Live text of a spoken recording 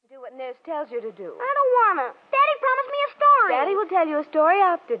nurse tells you to do. I don't wanna. Daddy promised me a story. Daddy will tell you a story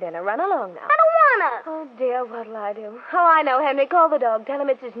after dinner. Run along now. I don't wanna. Oh, dear, what'll I do? Oh, I know, Henry. Call the dog. Tell him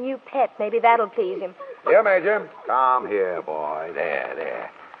it's his new pet. Maybe that'll please him. Here, Major. Come here, boy.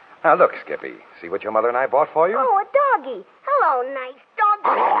 There. Now, look, Skippy. See what your mother and I bought for you? Oh, a doggy. Hello, nice dog.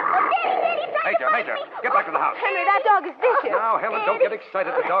 Oh, Daddy, Major, get back to the house. Henry, that dog is vicious. Now, Helen, don't get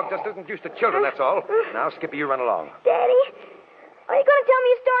excited. The dog just isn't used to children, that's all. Now, Skippy, you run along. Daddy, are you going to tell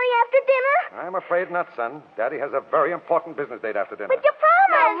me a story after dinner? I'm afraid not, son. Daddy has a very important business date after dinner. But you promised.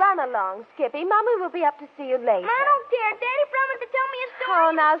 Now, run along, Skippy. Mommy will be up to see you later. I don't care. Daddy promised to tell me a story.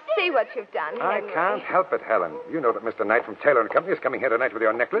 Oh, now see what you've done, I Henry. can't help it, Helen. You know that Mr. Knight from Taylor & Company is coming here tonight with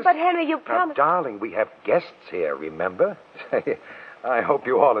your necklace. But, Henry, you Now, promised... darling, we have guests here, remember? I hope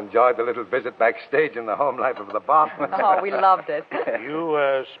you all enjoyed the little visit backstage in the home life of the Barton. Oh, we loved it.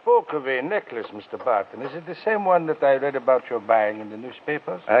 You spoke of a necklace, Mr. Barton. Is it the same one that I read about your buying in the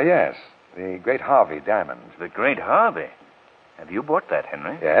newspapers? Yes. The Great Harvey diamond. The Great Harvey. Have you bought that,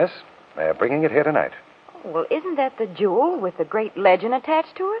 Henry? Yes. They're bringing it here tonight. Well, isn't that the jewel with the great legend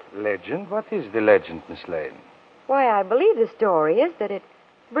attached to it? Legend? What is the legend, Miss Lane? Why, I believe the story is that it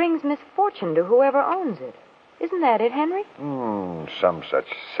brings misfortune to whoever owns it. Isn't that it, Henry? Some such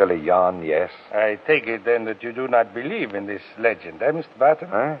silly yarn, yes. I take it, then, that you do not believe in this legend, eh, Mr. Barton?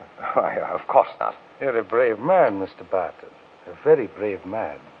 Huh? Why, of course not. You're a brave man, Mr. Barton. A very brave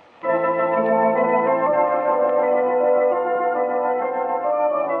man.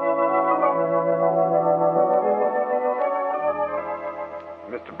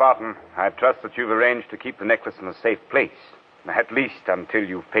 Mr. Barton, I trust that you've arranged to keep the necklace in a safe place. At least until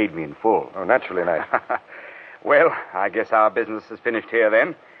you've paid me in full. Oh, naturally, Knight. Well, I guess our business is finished here,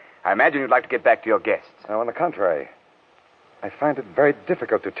 then. I imagine you'd like to get back to your guests. No, on the contrary. I find it very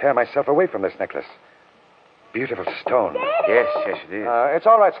difficult to tear myself away from this necklace. Beautiful stone. Yes, it is. It's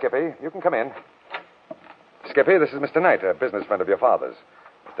all right, Skippy. You can come in. Skippy, this is Mr. Knight, a business friend of your father's.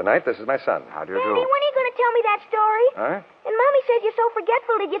 Mr. Knight, this is my son. How do you Daddy, do? when are you going to tell me that story? Huh? And Mommy says you're so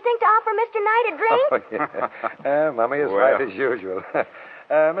forgetful. Did you think to offer Mr. Knight a drink? Oh, yeah. Mommy is right as usual.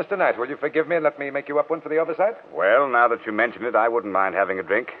 Mr. Knight, will you forgive me and let me make you up one for the oversight? Well, now that you mention it, I wouldn't mind having a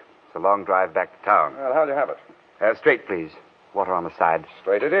drink. It's a long drive back to town. Well, how'll you have it? Straight, please. Water on the side.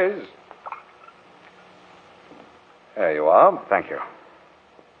 Straight it is. There you are. Thank you.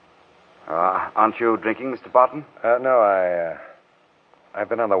 Aren't you drinking, Mr. Barton? No, I've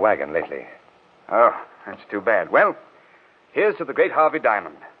been on the wagon lately. Oh, that's too bad. Well, here's to the Great Harvey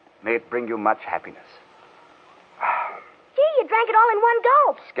diamond. May it bring you much happiness. Gee, you drank it all in one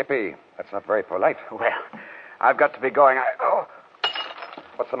gulp. Skippy, that's not very polite. Well, I've got to be going.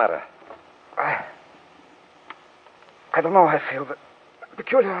 What's the matter? I don't know. I feel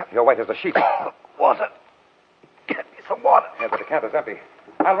peculiar. You're white as a sheet. Water. Get me some water. Yeah, but the decanter's empty.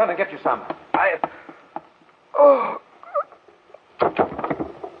 I'll run and get you some. Oh,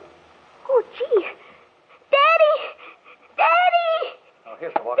 gee. Daddy! Daddy! Oh,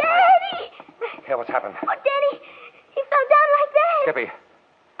 here's the water. Daddy! Here, what's happened? Oh, Daddy, he fell down like that. Skippy,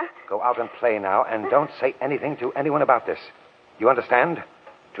 go out and play now, and don't say anything to anyone about this. You understand?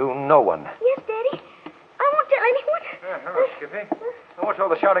 To no one. Yes, Daddy. I won't tell anyone. Hello, Skippy. What's all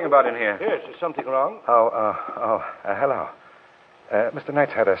the shouting about in here? Yes, is something wrong? Hello. Mr.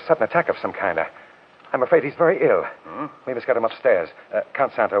 Knight's had a sudden attack of some kind. I'm afraid he's very ill. We must get him upstairs.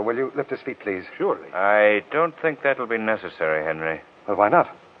 Count Santo, will you lift his feet, please? Surely. I don't think that'll be necessary, Henry. Well, why not?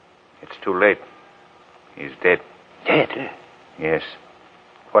 It's too late. He's dead. Dead? Yes.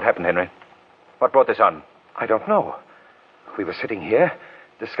 What happened, Henry? What brought this on? I don't know. We were sitting here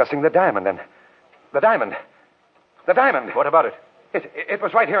discussing the diamond, and... The diamond! The diamond! What about it? It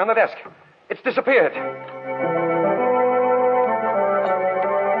was right here on the desk. It's disappeared.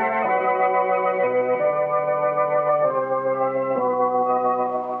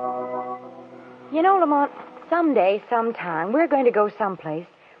 You know, Lamont, someday, sometime, we're going to go someplace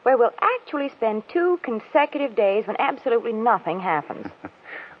where we'll actually spend 2 consecutive days when absolutely nothing happens.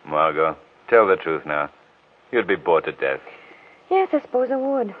 Margot, tell the truth now. You'd be bored to death. Yes, I suppose I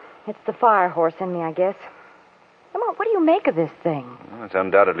would. It's the fire horse in me, I guess. Lamont, what do you make of this thing? Well, it's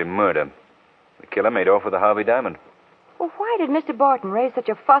undoubtedly murder. The killer made off with the Harvey diamond. Well, why did Mr. Barton raise such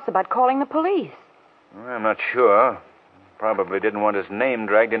a fuss about calling the police? I'm not sure. Probably didn't want his name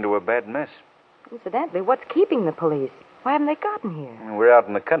dragged into a bad mess. Incidentally, what's keeping the police? Why haven't they gotten here? We're out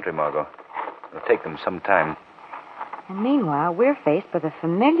in the country, Margot. It'll take them some time. And meanwhile, we're faced with a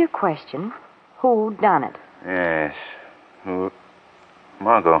familiar question. Who done it? Yes. Who...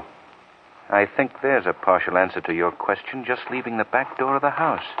 Margot, I think there's a partial answer to your question just leaving the back door of the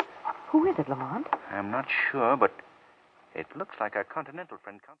house. Who is it, Lamont? I'm not sure, but it looks like our continental friend...